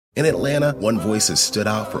In Atlanta, one voice has stood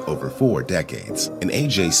out for over 4 decades. An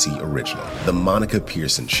AJC original, The Monica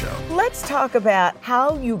Pearson Show. Let's talk about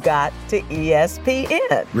how you got to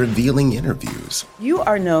ESPN. Revealing interviews. You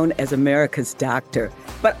are known as America's doctor,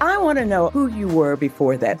 but I want to know who you were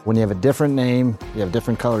before that. When you have a different name, you have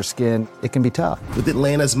different color skin, it can be tough. With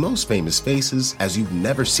Atlanta's most famous faces as you've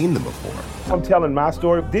never seen them before. I'm telling my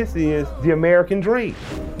story. This is the American dream.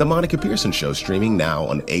 The Monica Pearson Show, streaming now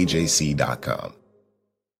on AJC.com.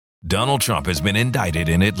 Donald Trump has been indicted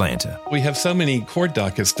in Atlanta. We have so many court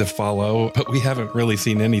dockets to follow, but we haven't really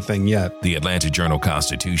seen anything yet. The Atlanta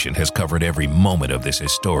Journal-Constitution has covered every moment of this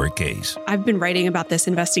historic case. I've been writing about this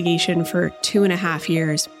investigation for 2.5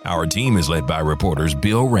 years. Our team is led by reporters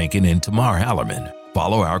Bill Rankin and Tamar Hallerman.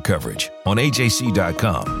 Follow our coverage on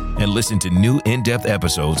AJC.com and listen to new in-depth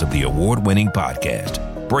episodes of the award-winning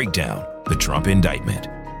podcast, Breakdown, the Trump Indictment,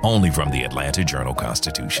 only from the Atlanta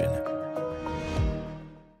Journal-Constitution.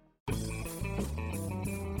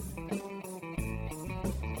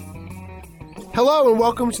 Hello and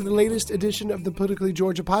welcome to the latest edition of the Politically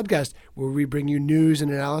Georgia podcast, where we bring you news and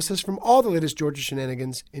analysis from all the latest Georgia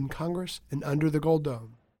shenanigans in Congress and under the Gold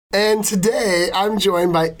Dome. And today I'm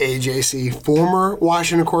joined by AJC, former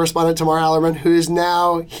Washington correspondent Tamar Hallerman, who is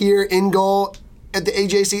now here in goal at the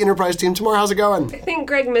AJC Enterprise team. Tamar, how's it going? I think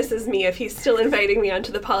Greg misses me if he's still inviting me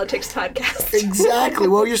onto the politics podcast. Exactly.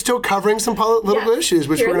 Well, you're still covering some political issues,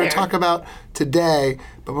 which we're going to talk about today.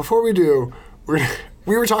 But before we do, we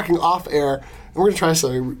were talking off air. And we're going to try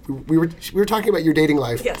something. We were talking about your dating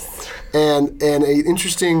life. Yes. And an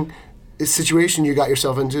interesting situation you got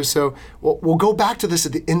yourself into. So we'll go back to this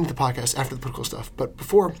at the end of the podcast after the political stuff. But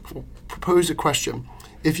before, we'll propose a question.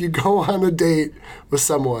 If you go on a date with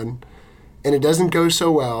someone and it doesn't go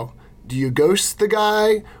so well, do you ghost the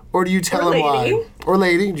guy or do you tell him why? Or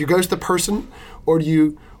lady. Do you ghost the person or do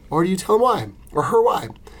you tell him why? Or her why?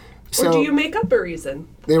 So, or do you make up a reason?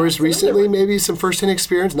 There was recently maybe some first-hand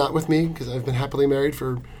experience, not with me, because I've been happily married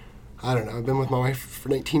for, I don't know, I've been with my wife for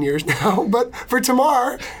 19 years now. But for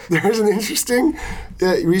Tamar, there's an interesting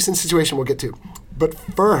recent situation we'll get to. But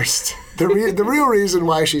first, the real reason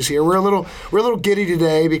why she's here, we're a little giddy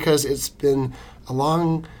today because it's been a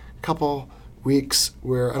long couple weeks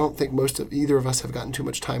where I don't think either of us have gotten too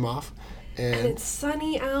much time off. And it's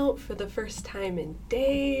sunny out for the first time in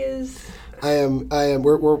days.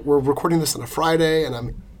 We're recording this on a Friday, and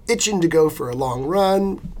I'm itching to go for a long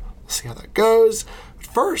run. We'll see how that goes. But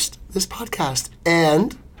first, this podcast.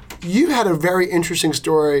 And you had a very interesting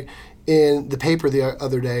story in the paper the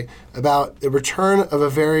other day about the return of a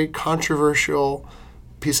very controversial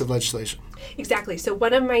piece of legislation. Exactly. So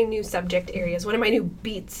one of my new subject areas, one of my new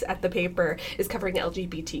beats at the paper is covering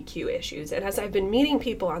LGBTQ issues. And as I've been meeting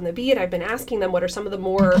people on the beat, I've been asking them what are some of the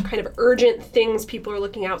more kind of urgent things people are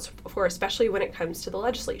looking out for, especially when it comes to the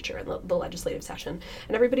legislature and the legislative session.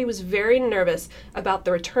 And everybody was very nervous about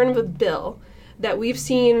the return of a bill that we've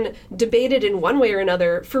seen debated in one way or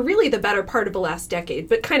another for really the better part of the last decade,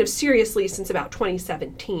 but kind of seriously since about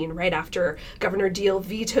 2017, right after Governor Deal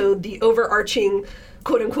vetoed the overarching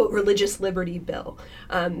quote-unquote religious liberty bill.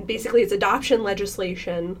 Basically, it's adoption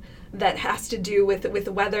legislation that has to do with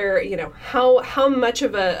whether, how much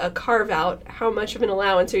of a carve-out, how much of an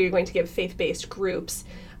allowance are you going to give faith-based groups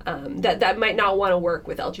that might not want to work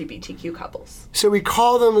with LGBTQ couples. So we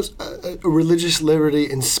call them a religious liberty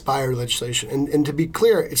inspired legislation. And to be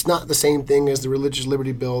clear, it's not the same thing as the religious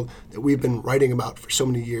liberty bill that we've been writing about for so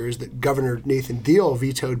many years that Governor Nathan Deal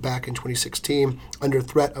vetoed back in 2016 under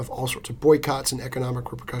threat of all sorts of boycotts and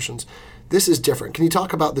economic repercussions. This is different. Can you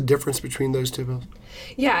talk about the difference between those two bills?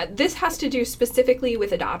 Yeah, this has to do specifically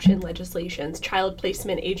with adoption legislations, child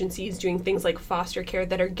placement agencies doing things like foster care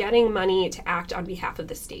that are getting money to act on behalf of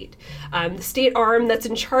the state. The state arm that's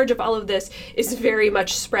in charge of all of this is very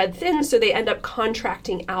much spread thin, so they end up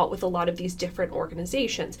contracting out with a lot of these different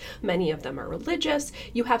organizations. Many of them are religious.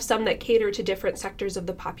 You have some that cater to different sectors of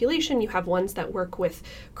the population. You have ones that work with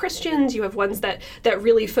Christians. You have ones that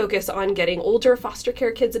really focus on getting older foster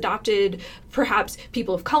care kids adopted, perhaps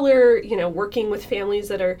people of color, working with families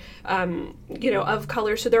that are, of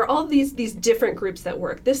color. So there are all these different groups that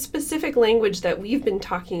work. This specific language that we've been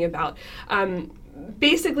talking about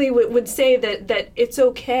basically would say that it's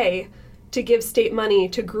okay to give state money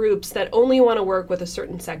to groups that only want to work with a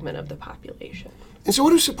certain segment of the population. And so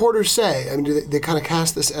what do supporters say? I mean, do they kind of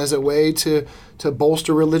cast this as a way to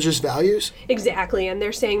bolster religious values? Exactly. And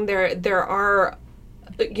they're saying there are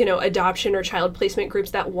adoption or child placement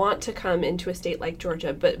groups that want to come into a state like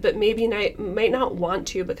Georgia, but maybe might not want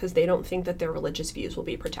to because they don't think that their religious views will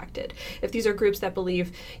be protected. If these are groups that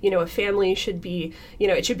believe, a family should be,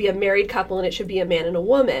 it should be a married couple and it should be a man and a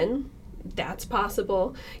woman, That's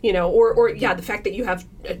possible, or the fact that you have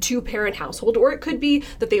a 2-parent household, or it could be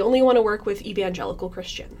that they only want to work with evangelical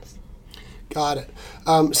Christians. Got it.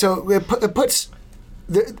 So it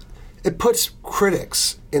puts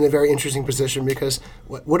critics in a very interesting position, because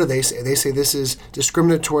what do they say? They say this is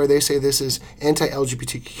discriminatory. They say this is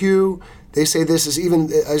anti-LGBTQ. They say this is even.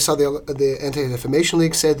 I saw the Anti-Defamation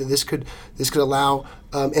League said that this could allow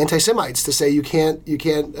anti-Semites to say you can't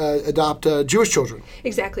adopt Jewish children.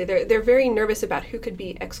 Exactly. They're very nervous about who could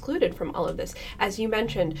be excluded from all of this. As you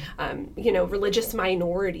mentioned, religious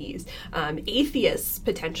minorities, atheists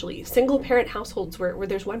potentially, single-parent households where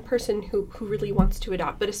there's one person who really wants to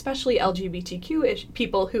adopt, but especially LGBTQ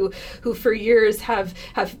people who for years have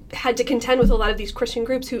had to contend with a lot of these Christian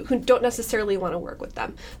groups who don't necessarily want to work with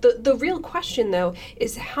them. The real question, though,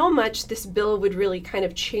 is how much this bill would really kind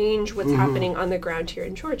of change what's happening on the ground here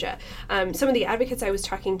in Georgia. Some of the advocates I was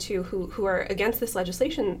talking to who are against this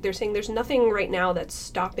legislation, they're saying there's nothing right now that's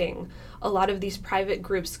stopping a lot of these private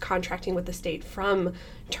groups contracting with the state from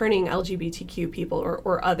turning LGBTQ people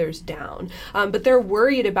or others down. But they're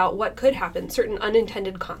worried about what could happen, certain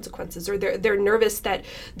unintended consequences, or they're nervous that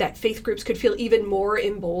faith groups could feel even more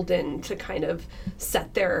emboldened to kind of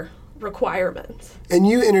set their requirements. And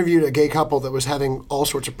you interviewed a gay couple that was having all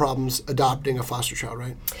sorts of problems adopting a foster child,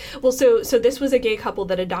 right? Well, so this was a gay couple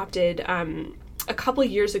that adopted a couple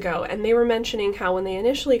years ago, and they were mentioning how when they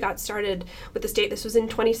initially got started with the state, this was in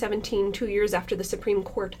 2017, 2 years after the Supreme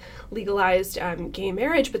Court legalized gay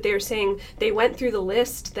marriage, but they were saying they went through the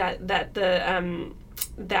list that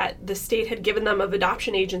the state had given them of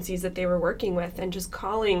adoption agencies that they were working with, and just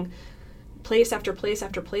calling place after place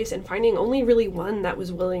after place and finding only really one that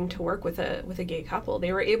was willing to work with a gay couple.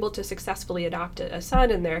 They were able to successfully adopt a son,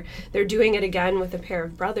 and they're doing it again with a pair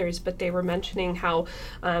of brothers, but they were mentioning how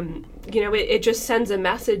it just sends a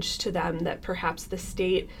message to them that perhaps the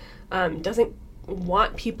state doesn't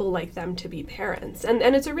want people like them to be parents. And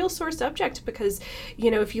it's a real sore subject because,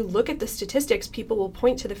 if you look at the statistics, people will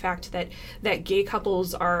point to the fact that gay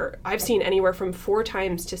couples are, I've seen anywhere from 4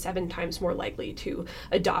 times to 7 times more likely to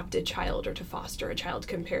adopt a child or to foster a child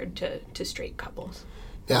compared to straight couples.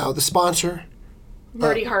 Now, the sponsor,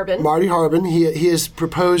 Marty Harbin. Marty Harbin, he has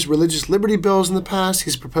proposed religious liberty bills in the past.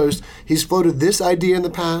 He's floated this idea in the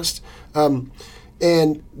past.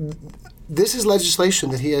 And this is legislation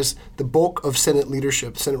that he has the bulk of Senate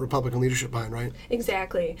Republican leadership behind, right?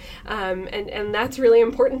 Exactly. And that's really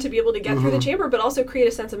important to be able to get through the chamber, but also create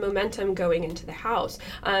a sense of momentum going into the House.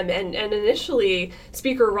 And initially,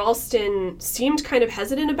 Speaker Ralston seemed kind of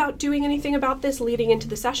hesitant about doing anything about this leading into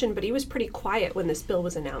the session, but he was pretty quiet when this bill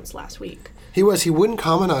was announced last week. He was. He wouldn't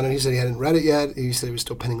comment on it. He said he hadn't read it yet. He said he was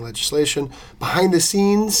still pending legislation. Behind the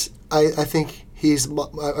scenes, I think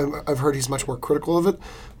I've heard he's much more critical of it.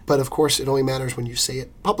 But of course, it only matters when you say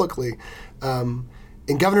it publicly. And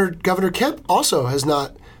Governor Kemp also has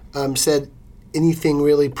not said anything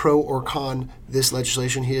really pro or con this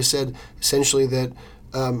legislation. He has said essentially that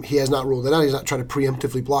he has not ruled it out. He's not trying to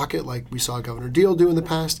preemptively block it like we saw Governor Deal do in the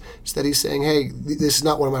past. Instead, he's saying, hey, this is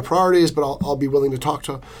not one of my priorities, but I'll be willing to talk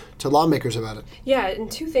to lawmakers about it. Yeah,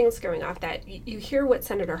 and 2 things going off that. You hear what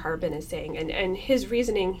Senator Harbin is saying, and his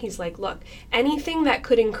reasoning, he's like, look, anything that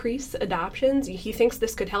could increase adoptions, he thinks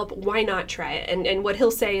this could help, why not try it? And what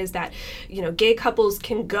he'll say is that, gay couples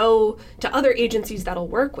can go to other agencies that'll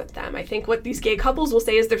work with them. I think what these gay couples will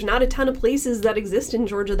say is there's not a ton of places that exist in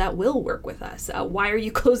Georgia that will work with us. Why are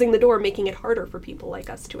you closing the door, making it harder for people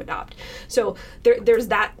like us to adopt? So there's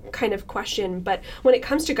that kind of question. But when it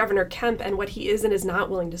comes to Governor Kemp and what he is and is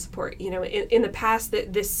not willing to support, in the past,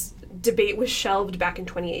 this debate was shelved back in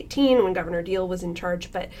 2018 when Governor Deal was in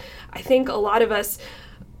charge. But I think a lot of us,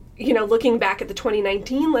 looking back at the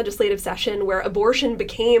 2019 legislative session where abortion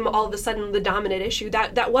became all of a sudden the dominant issue,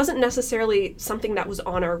 that wasn't necessarily something that was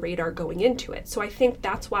on our radar going into it. So I think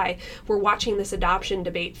that's why we're watching this adoption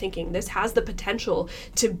debate thinking this has the potential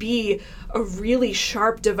to be a really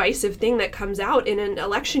sharp, divisive thing that comes out in an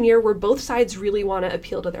election year where both sides really want to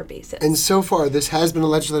appeal to their bases. And so far, this has been a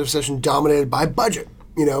legislative session dominated by budget.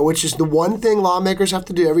 Which is the one thing lawmakers have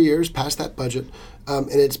to do every year is pass that budget.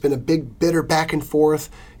 And it's been a big, bitter back and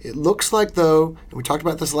forth. It looks like, though, and we talked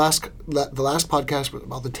about this the last podcast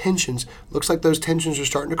about the tensions, looks like those tensions are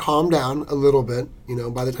starting to calm down a little bit.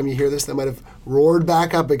 By the time you hear this, they might have roared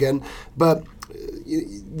back up again. But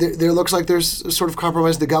there looks like there's a sort of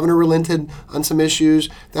compromise. The governor relented on some issues.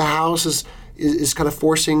 The House is kind of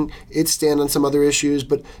forcing its stand on some other issues.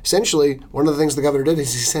 But essentially, one of the things the governor did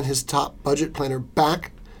is he sent his top budget planner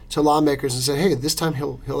back to lawmakers and say, hey, this time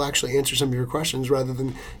he'll actually answer some of your questions rather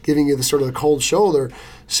than giving you the sort of the cold shoulder.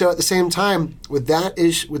 So at the same time, with that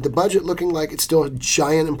with the budget looking like it's still a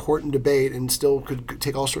giant important debate and still could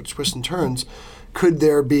take all sorts of twists and turns, could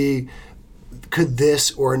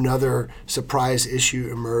this or another surprise issue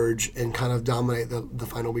emerge and kind of dominate the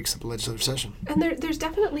final weeks of the legislative session? And there's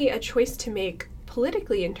definitely a choice to make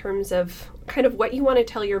politically in terms of kind of what you want to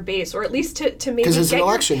tell your base, or at least to maybe because it's an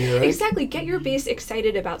election year, right? Exactly, get your base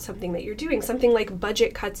excited about something that you're doing, something like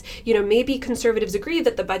budget cuts. Maybe conservatives agree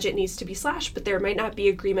that the budget needs to be slashed, but there might not be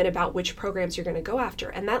agreement about which programs you're going to go after,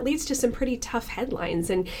 and that leads to some pretty tough headlines,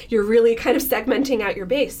 and you're really kind of segmenting out your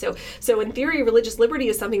base. So in theory, religious liberty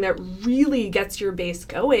is something that really gets your base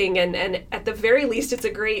going, and at the very least, it's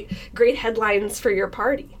a great headlines for your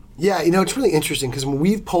party. Yeah, it's really interesting because when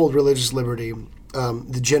we've polled religious liberty,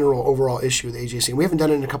 the general overall issue of the AJC, and we haven't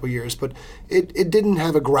done it in a couple of years, but it didn't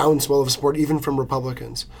have a groundswell of support even from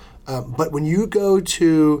Republicans. But when you go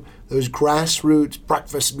to those grassroots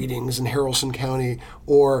breakfast meetings in Haralson County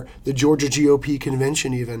or the Georgia GOP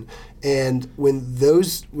convention even, and when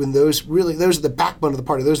those really, those are the backbone of the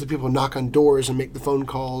party, those are the people who knock on doors and make the phone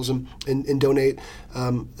calls and donate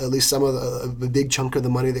at least some of the big chunk of the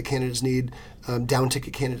money that candidates need,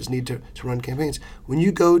 down-ticket candidates need to run campaigns. When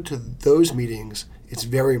you go to those meetings, it's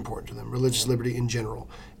very important to them, religious liberty in general.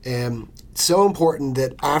 And so important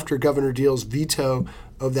that after Governor Deal's veto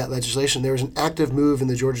of that legislation, there was an active move in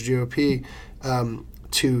the Georgia GOP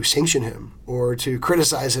to sanction him or to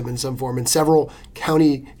criticize him in some form. And several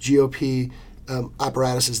county GOP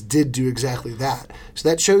apparatuses did do exactly that. So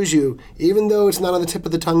that shows you, even though it's not on the tip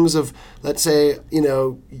of the tongues of, let's say,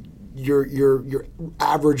 your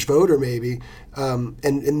average voter maybe,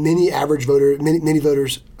 and many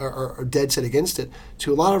voters are dead set against it,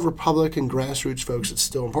 to a lot of Republican grassroots folks, it's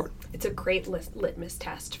still important. It's a great litmus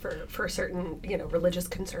test for certain, religious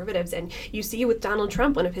conservatives. And you see with Donald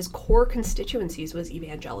Trump, one of his core constituencies was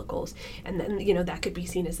evangelicals. And then, that could be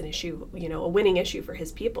seen as an issue, a winning issue for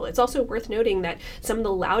his people. It's also worth noting that some of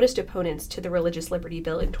the loudest opponents to the religious liberty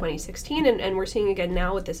bill in 2016, and we're seeing again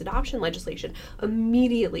now with this adoption legislation,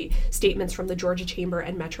 immediately statements from the Georgia Chamber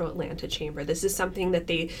and Metro Atlanta Chamber. This is something that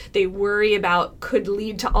they worry about could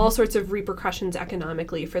lead to all sorts of repercussions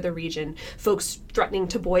economically for the region. Folks threatening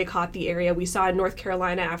to boycott the area. We saw in North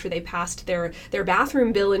Carolina after they passed their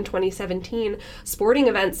bathroom bill in 2017, sporting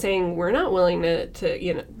events saying we're not willing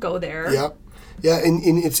to go there. Yeah,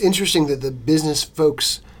 and it's interesting that the business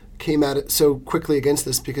folks came at it so quickly against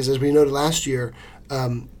this because, as we noted last year,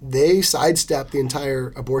 they sidestepped the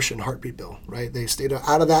entire abortion heartbeat bill. Right? They stayed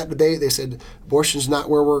out of that debate. They said abortion's not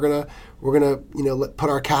where we're gonna put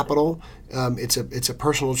our capital. It's a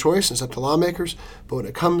personal choice. It's up to lawmakers. But when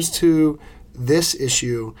it comes to this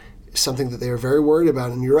issue, something that they are very worried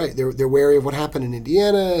about, and you're right, they're wary of what happened in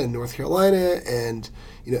Indiana and North Carolina and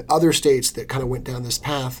other states that kind of went down this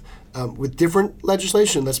path with different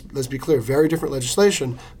legislation. Let's be clear, very different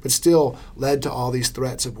legislation, but still led to all these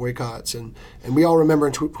threats of boycotts. And we all remember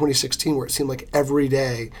in 2016 where it seemed like every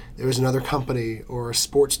day there was another company or a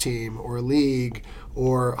sports team or a league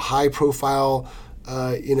or high-profile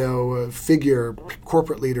figure,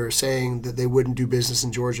 corporate leader, saying that they wouldn't do business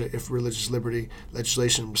in Georgia if religious liberty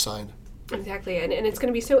legislation was signed. Exactly, and it's going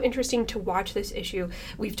to be so interesting to watch this issue.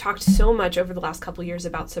 We've talked so much over the last couple of years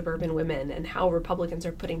about suburban women and how Republicans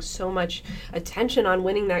are putting so much attention on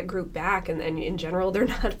winning that group back, and in general, they're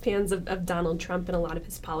not fans of Donald Trump and a lot of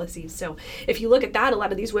his policies. So if you look at that, a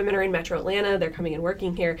lot of these women are in Metro Atlanta, they're coming and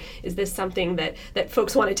working here. Is this something that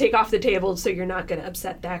folks want to take off the table so you're not going to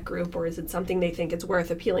upset that group, or is it something they think it's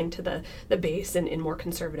worth appealing to the base in more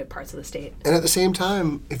conservative parts of the state? And at the same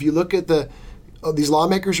time, if you look at these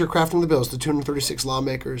lawmakers are crafting the bills, the 236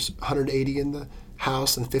 lawmakers, 180 in the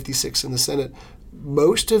House and 56 in the Senate.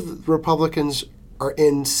 Most of the Republicans are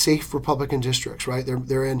in safe Republican districts, right?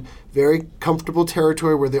 They're in very comfortable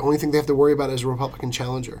territory where the only thing they have to worry about is a Republican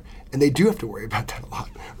challenger. And they do have to worry about that a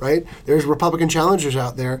lot, right? There's Republican challengers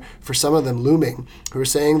out there, for some of them looming, who are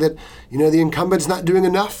saying that, the incumbent's not doing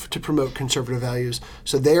enough to promote conservative values.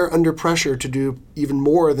 So they're under pressure to do even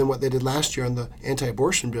more than what they did last year on the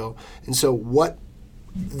anti-abortion bill. And so what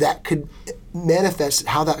that could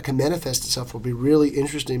how that can manifest itself will be really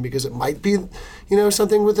interesting, because it might be,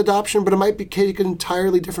 something with adoption, but it might be take an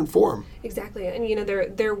entirely different form. Exactly. And,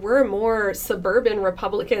 there were more suburban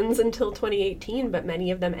Republicans until 2018, but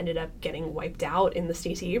many of them ended up getting wiped out in the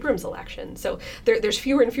Stacey Abrams election. So there's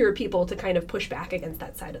fewer and fewer people to kind of push back against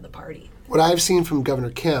that side of the party. What I've seen from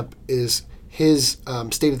Governor Kemp is his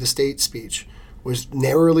State of the State speech was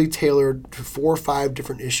narrowly tailored to 4 or 5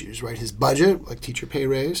 different issues, right? His budget, like teacher pay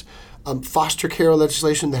raise, foster care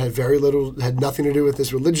legislation that had nothing to do with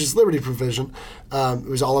this religious liberty provision. It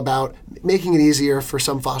was all about making it easier for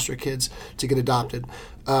some foster kids to get adopted.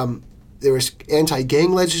 There was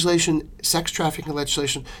anti-gang legislation, sex trafficking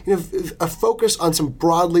legislation, a focus on some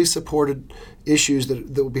broadly supported issues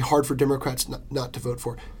that will be hard for Democrats not to vote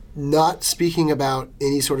for. Not speaking about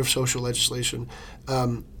any sort of social legislation.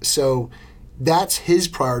 So that's his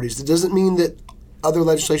priorities. It doesn't mean that other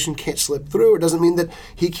legislation can't slip through. It doesn't mean that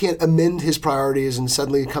he can't amend his priorities and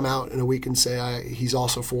suddenly come out in a week and say he's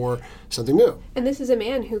also for something new. And this is a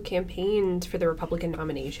man who campaigned for the Republican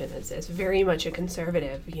nomination as very much a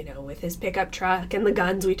conservative, with his pickup truck and the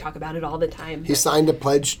guns. We talk about it all the time. He signed a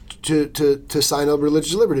pledge to sign a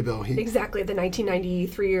religious liberty bill. Exactly, the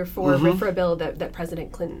 1993 or 4 RFRA bill that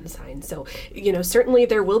President Clinton signed. So, certainly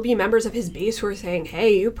there will be members of his base who are saying,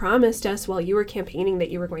 hey, you promised us while you were campaigning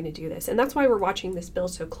that you were going to do this. And that's why we're watching this bill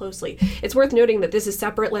so closely. It's worth noting that this is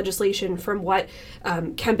separate legislation from what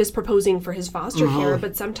Kemp is proposing for his foster care,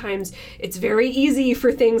 but sometimes it's very easy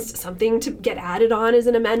for something to get added on as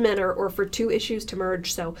an amendment or for two issues to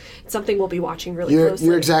merge. So it's something we'll be watching really closely.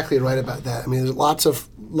 You're exactly right about that. I mean, there's lots of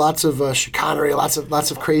chicanery, lots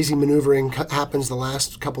of crazy maneuvering happens the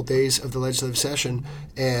last couple days of the legislative session,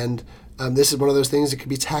 and this is one of those things that could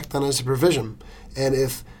be tacked on as a provision. And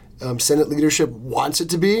if Senate leadership wants it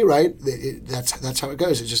to be, right, that's how it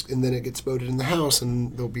goes. And then it gets voted in the House,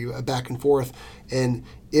 and there'll be a back and forth. And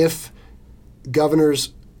if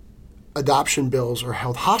governors' adoption bills are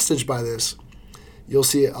held hostage by this, you'll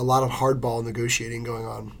see a lot of hardball negotiating going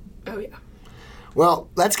on. Oh, yeah. Well,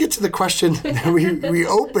 let's get to the question that we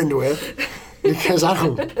opened with, because I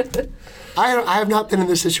have not been in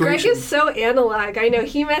this situation. Greg is so analog. I know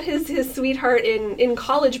he met his sweetheart in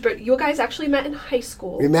college, but you guys actually met in high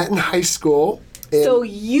school. We met in high school. So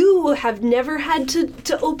you have never had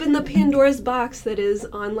to open the Pandora's box that is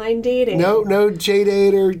online dating. No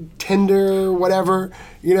JDate or Tinder or whatever.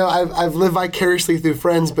 I've lived vicariously through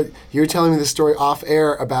friends, but you're telling me the story off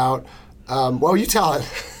air about, you tell it.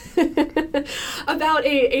 About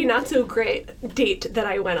a not-so-great date that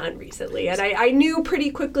I went on recently. And I knew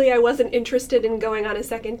pretty quickly I wasn't interested in going on a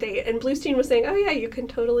second date. And Bluestein was saying, oh, yeah, you can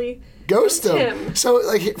totally ghost him. So,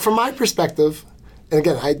 from my perspective, and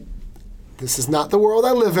again, this is not the world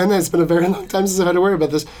I live in. It's been a very long time since I've had to worry about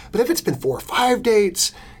this. But if it's been 4 or 5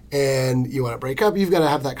 dates and you want to break up, you've got to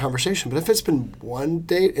have that conversation. But if it's been one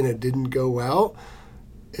date and it didn't go well,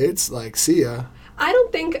 it's like, see ya. I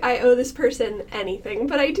don't think I owe this person anything,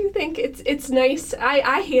 but I do think it's nice.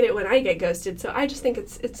 I hate it when I get ghosted, so I just think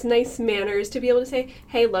it's nice manners to be able to say,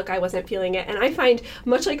 hey, look, I wasn't feeling it. And I find,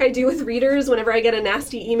 much like I do with readers, whenever I get a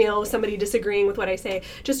nasty email with somebody disagreeing with what I say,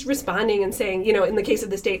 just responding and saying, in the case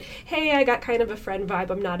of this date, hey, I got kind of a friend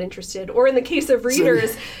vibe, I'm not interested. Or in the case of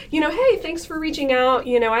readers, hey, thanks for reaching out,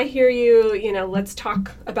 I hear you, let's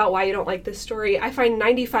talk about why you don't like this story. I find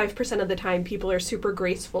 95% of the time people are super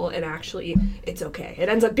graceful and actually it's okay. It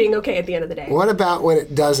ends up being okay at the end of the day. What about when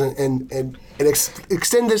it doesn't? And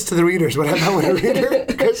extend this to the readers. What about when a reader?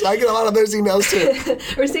 Because I get a lot of those emails too.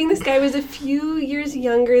 We're saying this guy was a few years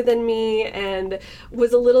younger than me and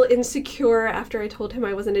was a little insecure after I told him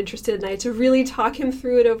I wasn't interested, and I had to really talk him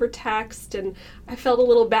through it over text, and I felt a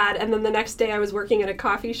little bad. And then the next day I was working at a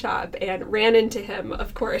coffee shop and ran into him,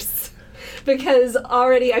 of course, because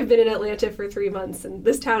already I've been in Atlanta for 3 months and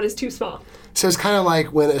this town is too small. So it's kind of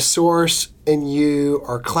like when a source and you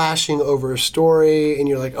are clashing over a story and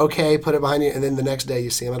you're like, okay, put it behind you, and then the next day you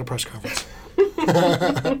see him at a press conference.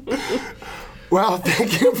 Well,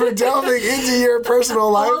 thank you for delving into your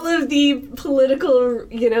personal life. All of the political,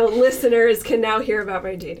 listeners can now hear about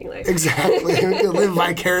my dating life. Exactly. You can live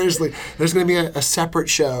vicariously. There's going to be a separate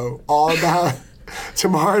show all about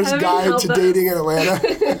Tamar's guide to dating in Atlanta.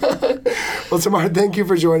 Well, Tamar, thank you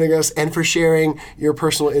for joining us and for sharing your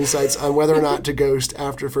personal insights on whether or not to ghost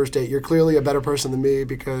after a first date. You're clearly a better person than me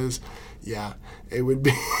because, it would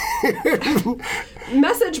be...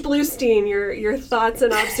 Message Bluestein your thoughts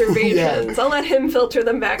and observations. I'll let him filter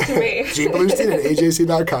them back to me. gbluestein at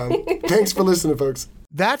ajc.com. Thanks for listening, folks.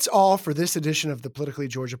 That's all for this edition of the Politically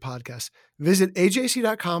Georgia podcast. Visit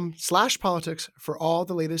ajc.com/politics for all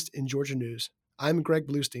the latest in Georgia news. I'm Greg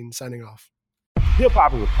Bluestein, signing off.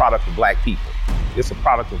 Hip-hop is a product of black people. It's a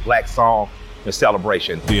product of black song and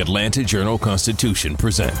celebration. The Atlanta Journal-Constitution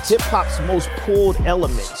presents hip-hop's most pulled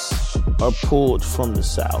elements are pulled from the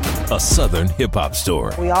South. A Southern hip-hop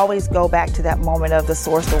story. We always go back to that moment of the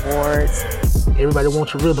Source Awards. Everybody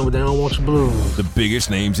wants your rhythm, but they don't want your blues. The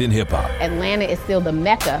biggest names in hip-hop. Atlanta is still the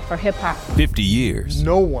mecca for hip-hop. 50 years.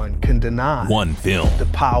 No one can deny one film. The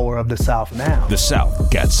power of the South now. The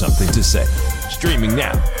South got something to say. Streaming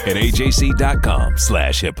now at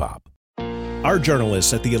ajc.com/hiphop. Our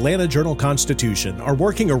journalists at the Atlanta Journal-Constitution are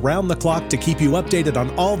working around the clock to keep you updated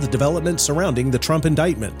on all the developments surrounding the Trump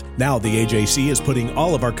indictment. Now the AJC is putting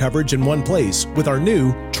all of our coverage in one place with our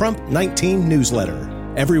new Trump 19 newsletter.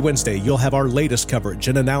 Every Wednesday, you'll have our latest coverage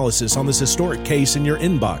and analysis on this historic case in your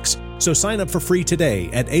inbox. So sign up for free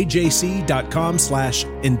today at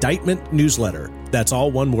ajc.com/indictment newsletter. That's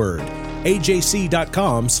all one word.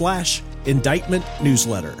 ajc.com/indictment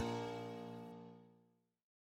newsletter.